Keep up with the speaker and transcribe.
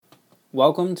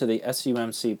Welcome to the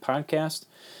SUMC podcast,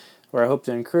 where I hope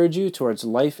to encourage you towards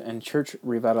life and church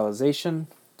revitalization,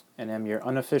 and am your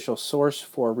unofficial source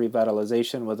for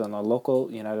revitalization within the local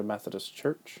United Methodist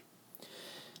Church.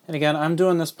 And again, I'm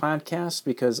doing this podcast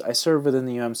because I serve within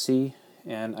the UMC,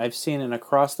 and I've seen an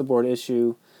across-the-board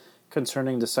issue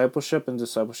concerning discipleship and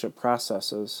discipleship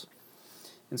processes.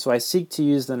 And so I seek to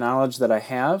use the knowledge that I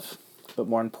have, but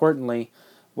more importantly,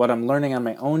 what I'm learning on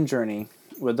my own journey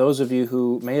with those of you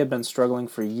who may have been struggling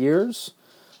for years,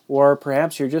 or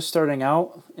perhaps you're just starting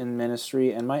out in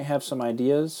ministry and might have some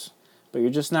ideas, but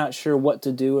you're just not sure what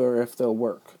to do or if they'll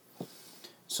work.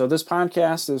 So this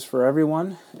podcast is for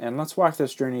everyone, and let's walk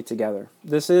this journey together.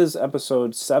 This is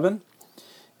episode 7.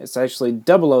 It's actually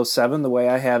 007 the way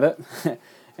I have it,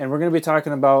 and we're going to be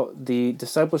talking about the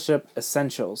discipleship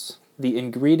essentials, the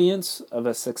ingredients of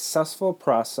a successful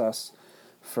process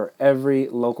for every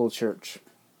local church.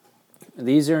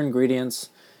 These are ingredients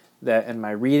that in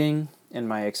my reading, in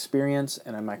my experience,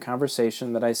 and in my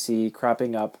conversation that I see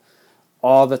cropping up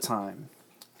all the time.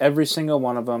 Every single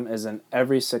one of them is in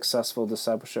every successful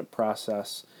discipleship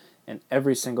process in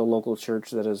every single local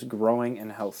church that is growing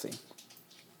and healthy.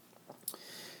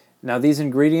 Now these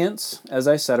ingredients, as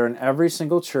I said, are in every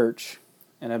single church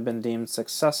and have been deemed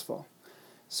successful.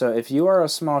 So if you are a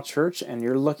small church and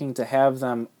you're looking to have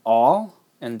them all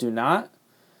and do not,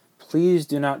 please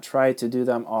do not try to do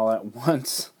them all at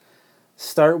once.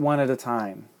 Start one at a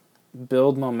time.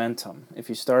 Build momentum. If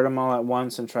you start them all at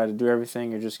once and try to do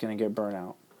everything, you're just going to get burnt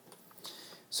out.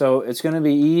 So it's going to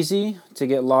be easy to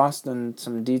get lost in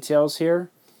some details here,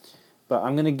 but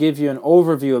I'm going to give you an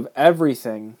overview of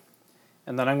everything,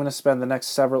 and then I'm going to spend the next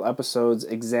several episodes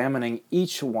examining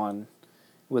each one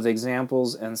with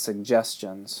examples and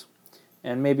suggestions,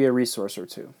 and maybe a resource or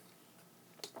two.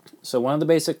 So one of the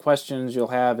basic questions you'll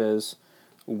have is,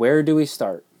 where do we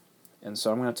start? And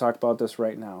so I'm going to talk about this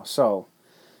right now. So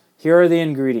here are the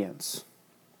ingredients.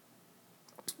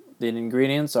 The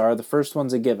ingredients are, the first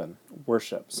one's a given,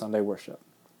 worship, Sunday worship.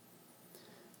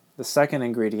 The second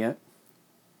ingredient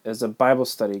is a Bible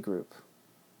study group.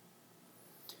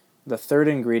 The third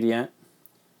ingredient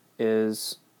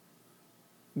is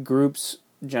groups,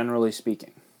 generally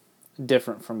speaking,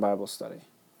 different from Bible study.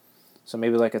 So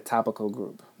maybe like a topical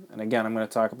group. And again, I'm going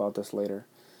to talk about this later.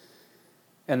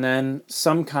 And then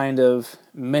some kind of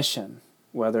mission,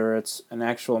 whether it's an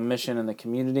actual mission in the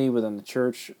community, within the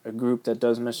church, a group that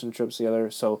does mission trips together.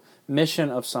 So mission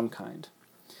of some kind.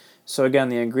 So again,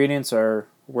 the ingredients are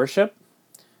worship,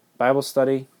 Bible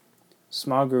study,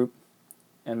 small group,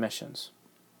 and missions.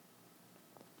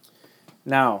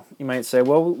 Now, you might say,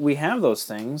 well, we have those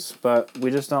things, but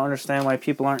we just don't understand why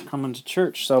people aren't coming to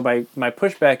church. So my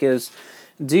pushback is,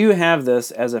 do you have this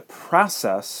as a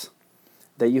process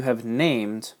that you have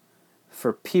named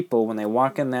for people when they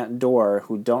walk in that door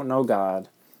who don't know God,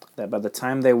 that by the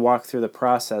time they walk through the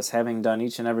process, having done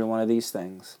each and every one of these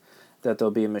things, that they'll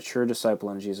be a mature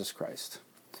disciple in Jesus Christ?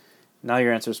 Now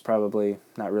your answer is probably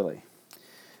not really.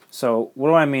 So what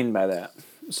do I mean by that?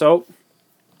 So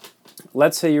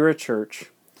let's say you're a church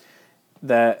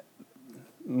that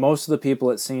most of the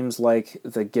people, it seems like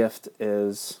the gift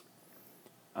is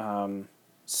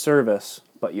service,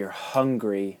 but you're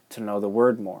hungry to know the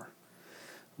Word more.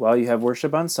 Well, you have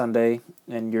worship on Sunday,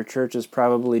 and your church is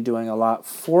probably doing a lot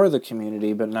for the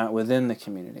community, but not within the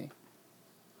community.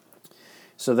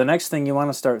 So the next thing you want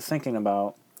to start thinking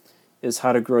about is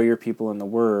how to grow your people in the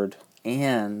Word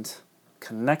and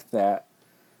connect that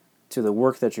to the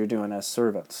work that you're doing as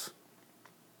servants.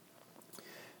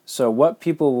 So what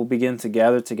people will begin to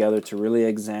gather together to really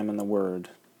examine the Word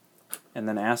and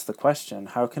then ask the question,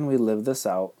 how can we live this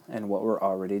out in what we're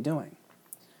already doing?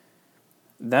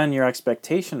 Then your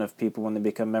expectation of people when they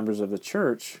become members of the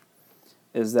church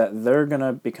is that they're going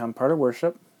to become part of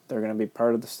worship, they're going to be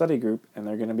part of the study group, and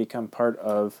they're going to become part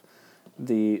of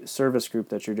the service group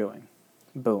that you're doing.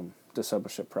 Boom,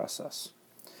 discipleship process.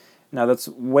 Now that's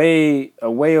a way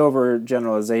over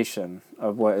generalization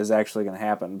of what is actually going to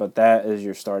happen, but that is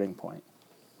your starting point.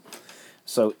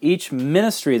 So each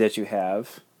ministry that you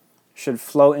have should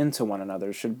flow into one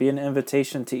another, should be an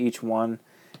invitation to each one,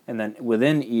 and then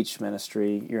within each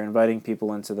ministry, you're inviting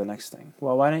people into the next thing.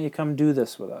 Well, why don't you come do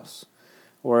this with us?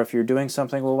 Or if you're doing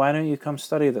something, well, why don't you come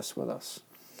study this with us?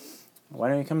 Why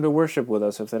don't you come to worship with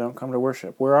us if they don't come to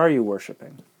worship? Where are you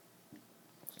worshiping?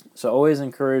 So always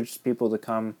encourage people to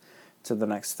come to the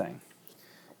next thing.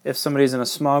 If somebody's in a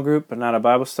small group but not a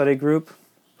Bible study group,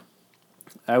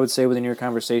 I would say within your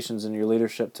conversations and your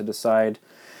leadership to decide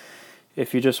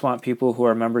if you just want people who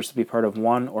are members to be part of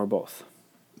one or both.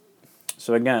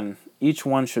 So again, each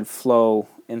one should flow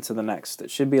into the next.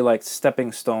 It should be like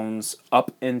stepping stones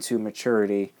up into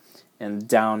maturity and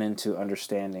down into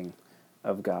understanding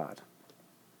of God.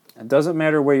 It doesn't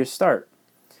matter where you start.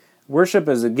 Worship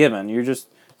is a given.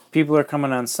 People are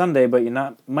coming on Sunday, but you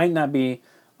might not be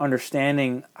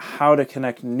understanding how to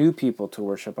connect new people to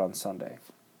worship on Sunday.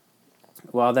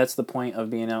 Well, that's the point of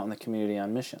being out in the community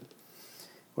on mission.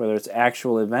 Whether it's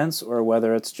actual events or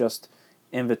whether it's just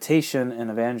invitation and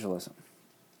evangelism.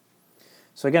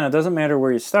 So again, it doesn't matter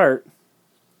where you start,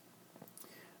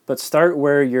 but start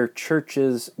where your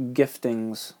church's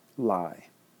giftings lie.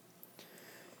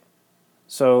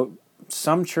 So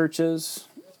some churches,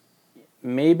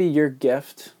 maybe your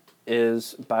gift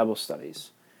is Bible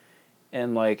studies.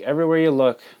 And like everywhere you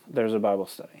look, there's a Bible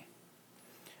study.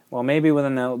 Well, maybe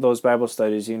within those Bible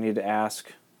studies, you need to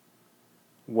ask,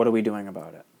 what are we doing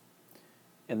about it?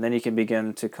 And then you can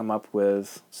begin to come up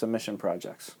with some mission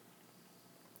projects.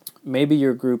 Maybe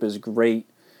your group is great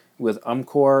with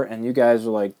UMCOR, and you guys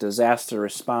are like disaster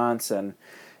response, and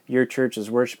your church is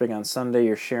worshiping on Sunday,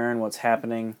 you're sharing what's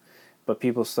happening, but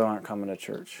people still aren't coming to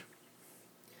church.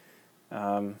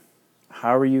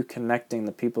 How are you connecting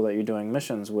the people that you're doing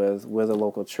missions with a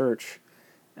local church?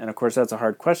 And of course, that's a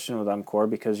hard question with UMCOR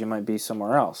because you might be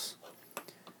somewhere else.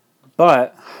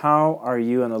 But how are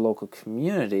you in the local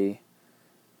community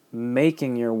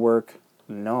making your work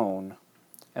known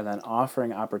and then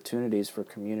offering opportunities for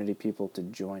community people to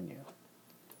join you?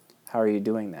 How are you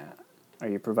doing that? Are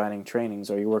you providing trainings?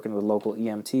 Are you working with local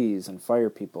EMTs and fire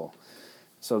people?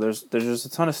 So there's just a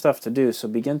ton of stuff to do. So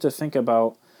begin to think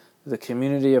about the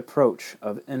community approach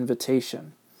of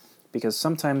invitation. Because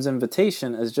sometimes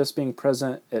invitation is just being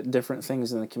present at different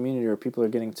things in the community where people are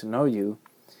getting to know you,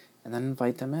 and then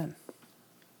invite them in.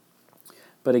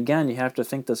 But again, you have to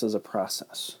think this as a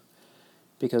process.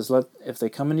 Because if they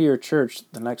come into your church,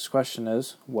 the next question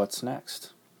is, what's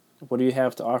next? What do you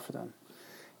have to offer them?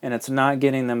 And it's not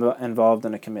getting them involved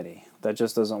in a committee. That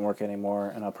just doesn't work anymore,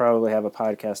 and I'll probably have a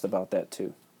podcast about that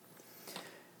too.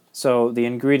 So the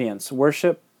ingredients: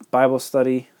 worship, Bible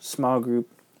study, small group,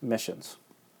 missions.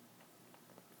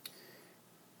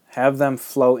 Have them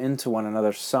flow into one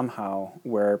another somehow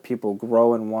where people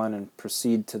grow in one and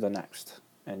proceed to the next.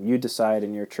 And you decide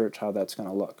in your church how that's going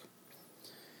to look.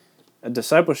 A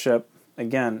discipleship,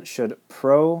 again, should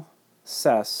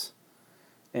process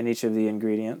in each of the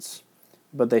ingredients,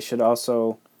 but they should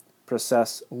also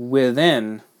process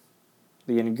within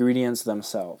the ingredients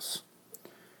themselves.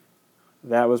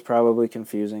 That was probably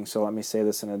confusing, so let me say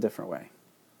this in a different way.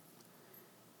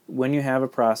 When you have a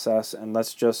process, and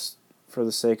let's just, for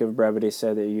the sake of brevity,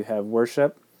 say that you have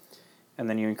worship, and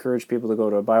then you encourage people to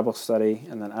go to a Bible study,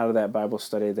 and then out of that Bible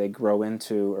study they grow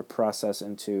into or process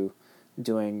into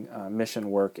doing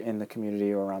mission work in the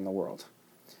community or around the world.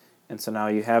 And so now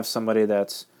you have somebody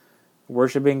that's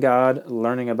worshiping God,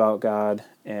 learning about God,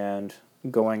 and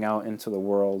going out into the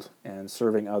world and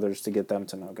serving others to get them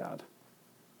to know God.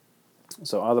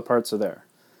 So all the parts are there.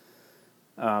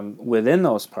 Within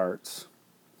those parts,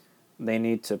 they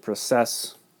need to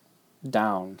process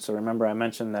down. So remember I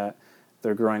mentioned that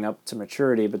they're growing up to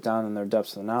maturity, but down in their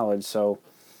depths of knowledge. So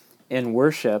in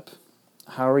worship,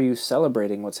 how are you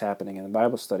celebrating what's happening in the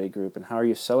Bible study group, and how are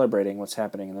you celebrating what's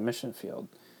happening in the mission field?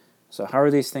 So how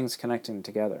are these things connecting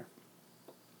together?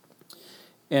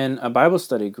 In a Bible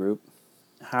study group,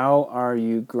 how are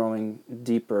you growing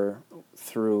deeper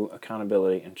through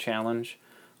accountability and challenge,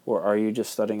 or are you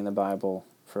just studying the Bible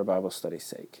for Bible study's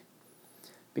sake?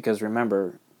 Because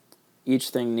remember, each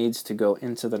thing needs to go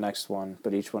into the next one,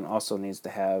 but each one also needs to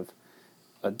have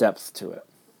a depth to it.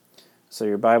 So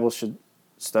your Bible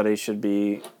study should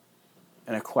be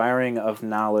an acquiring of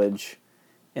knowledge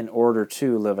in order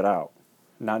to live it out,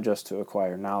 not just to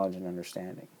acquire knowledge and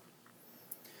understanding.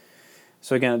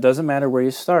 So again, it doesn't matter where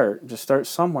you start. Just start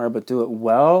somewhere, but do it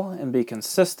well and be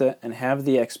consistent and have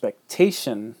the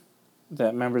expectation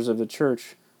that members of the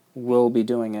church will be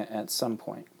doing it at some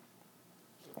point.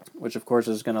 Which, of course,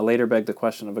 is going to later beg the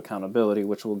question of accountability,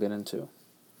 which we'll get into.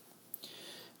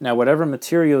 Now, whatever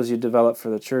materials you develop for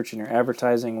the church and your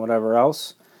advertising, whatever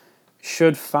else,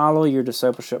 should follow your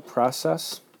discipleship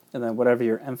process, and then whatever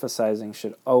you're emphasizing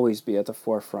should always be at the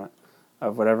forefront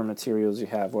of whatever materials you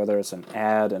have, whether it's an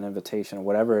ad, an invitation,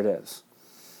 whatever it is.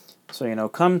 So,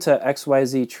 come to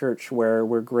XYZ Church where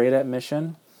we're great at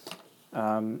mission,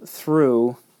 and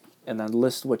then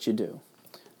list what you do.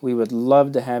 We would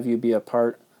love to have you be a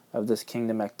part of this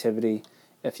kingdom activity.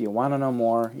 If you want to know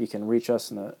more, you can reach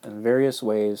us in various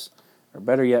ways, or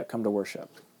better yet, come to worship.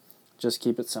 Just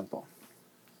keep it simple.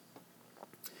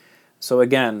 So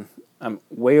again, I'm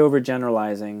way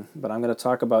overgeneralizing, but I'm going to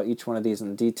talk about each one of these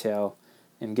in detail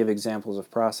and give examples of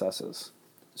processes.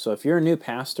 So if you're a new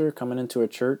pastor coming into a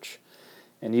church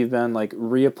and you've been like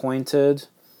reappointed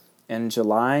in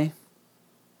July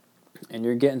and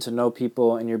you're getting to know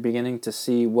people and you're beginning to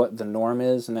see what the norm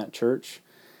is in that church,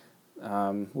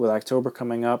 with October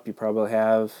coming up, you probably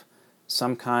have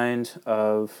some kind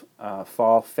of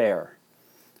fall fair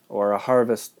or a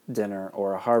harvest dinner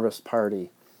or a harvest party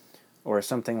or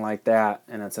something like that,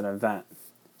 and it's an event.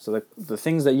 So the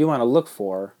things that you want to look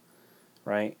for,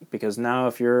 right? Because now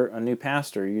if you're a new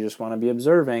pastor, you just want to be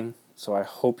observing, so I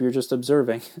hope you're just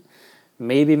observing,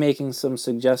 maybe making some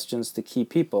suggestions to key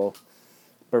people,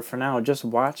 but for now, just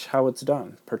watch how it's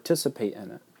done. Participate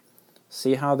in it.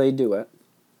 See how they do it.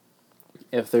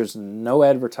 If there's no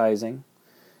advertising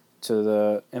to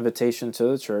the invitation to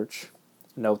the church,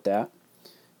 note that.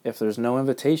 If there's no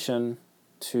invitation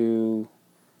to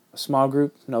a small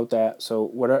group, note that.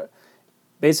 So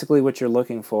basically what you're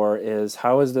looking for is,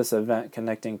 how is this event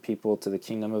connecting people to the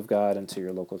kingdom of God and to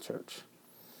your local church?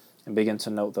 And begin to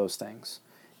note those things.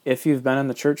 If you've been in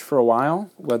the church for a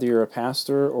while, whether you're a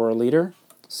pastor or a leader,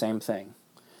 same thing.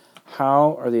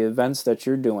 How are the events that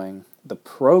you're doing, the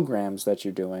programs that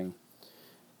you're doing,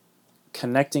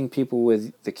 connecting people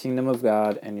with the kingdom of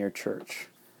God and your church?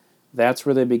 That's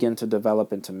where they begin to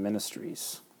develop into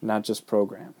ministries, not just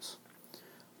programs.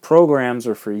 Programs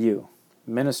are for you.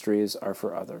 Ministries are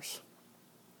for others.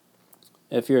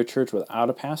 If you're a church without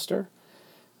a pastor,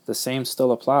 the same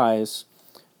still applies,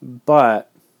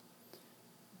 but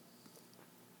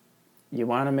you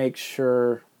want to make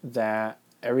sure that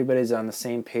everybody's on the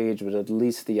same page with at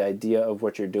least the idea of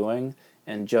what you're doing,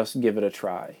 and just give it a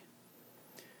try.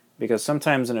 Because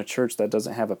sometimes in a church that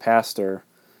doesn't have a pastor,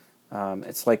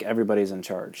 it's like everybody's in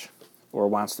charge or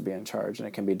wants to be in charge, and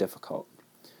it can be difficult.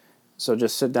 So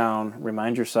just sit down,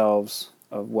 remind yourselves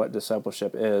of what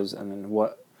discipleship is, and then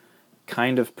what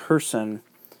kind of person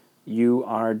you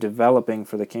are developing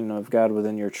for the kingdom of God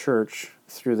within your church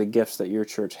through the gifts that your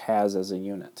church has as a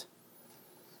unit.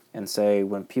 And say,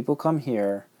 when people come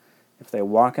here, if they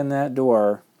walk in that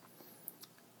door,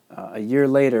 a year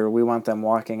later, we want them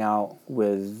walking out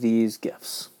with these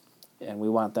gifts, and we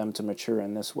want them to mature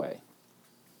in this way.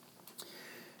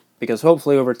 Because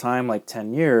hopefully over time, like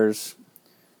 10 years,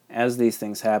 as these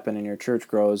things happen and your church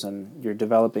grows and you're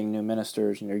developing new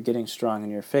ministers and you're getting strong in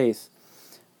your faith,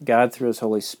 God through His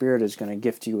Holy Spirit is going to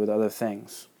gift you with other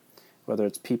things, whether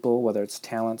it's people, whether it's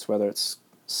talents, whether it's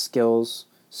skills,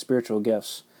 spiritual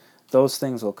gifts. Those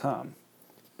things will come,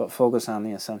 but focus on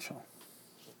the essential.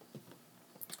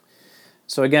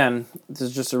 So again, this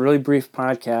is just a really brief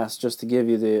podcast just to give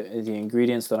you the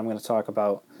ingredients that I'm going to talk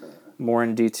about more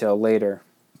in detail later.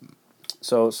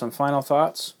 So some final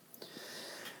thoughts.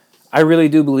 I really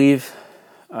do believe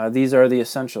these are the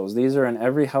essentials. These are in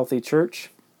every healthy church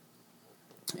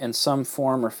in some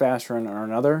form or fashion or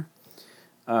another.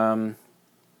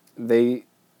 They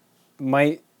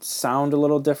might sound a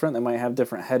little different. They might have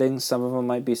different headings. Some of them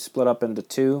might be split up into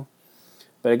two.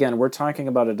 But again, we're talking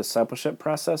about a discipleship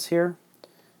process here.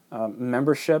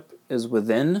 Membership is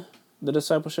within the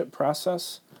discipleship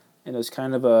process and is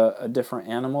kind of a different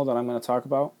animal that I'm going to talk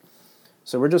about.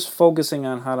 So we're just focusing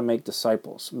on how to make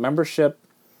disciples. Membership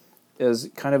is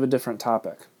kind of a different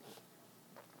topic.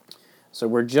 So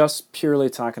we're just purely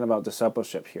talking about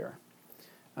discipleship here.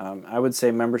 I would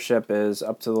say membership is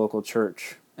up to the local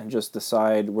church and just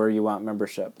decide where you want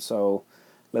membership. So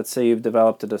let's say you've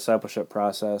developed a discipleship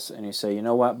process and you say, you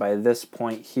know what, by this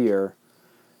point here,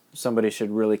 somebody should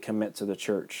really commit to the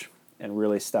church and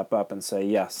really step up and say,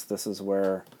 yes, this is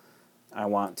where I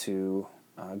want to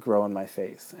grow in my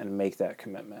faith and make that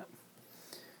commitment.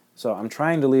 So I'm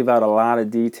trying to leave out a lot of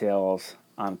details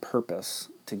on purpose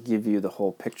to give you the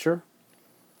whole picture.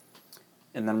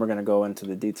 And then we're going to go into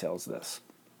the details of this.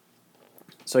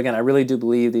 So again, I really do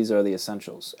believe these are the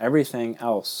essentials. Everything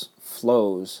else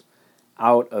flows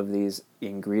out of these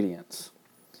ingredients.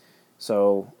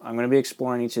 So I'm going to be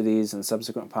exploring each of these in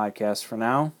subsequent podcasts. For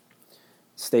now,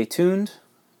 stay tuned,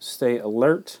 stay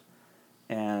alert,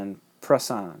 and press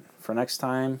on. For next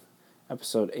time,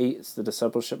 episode 8 is the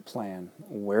discipleship plan.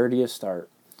 Where do you start?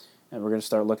 And we're going to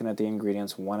start looking at the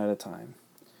ingredients one at a time.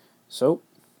 So,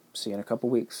 see you in a couple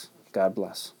weeks. God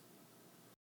bless.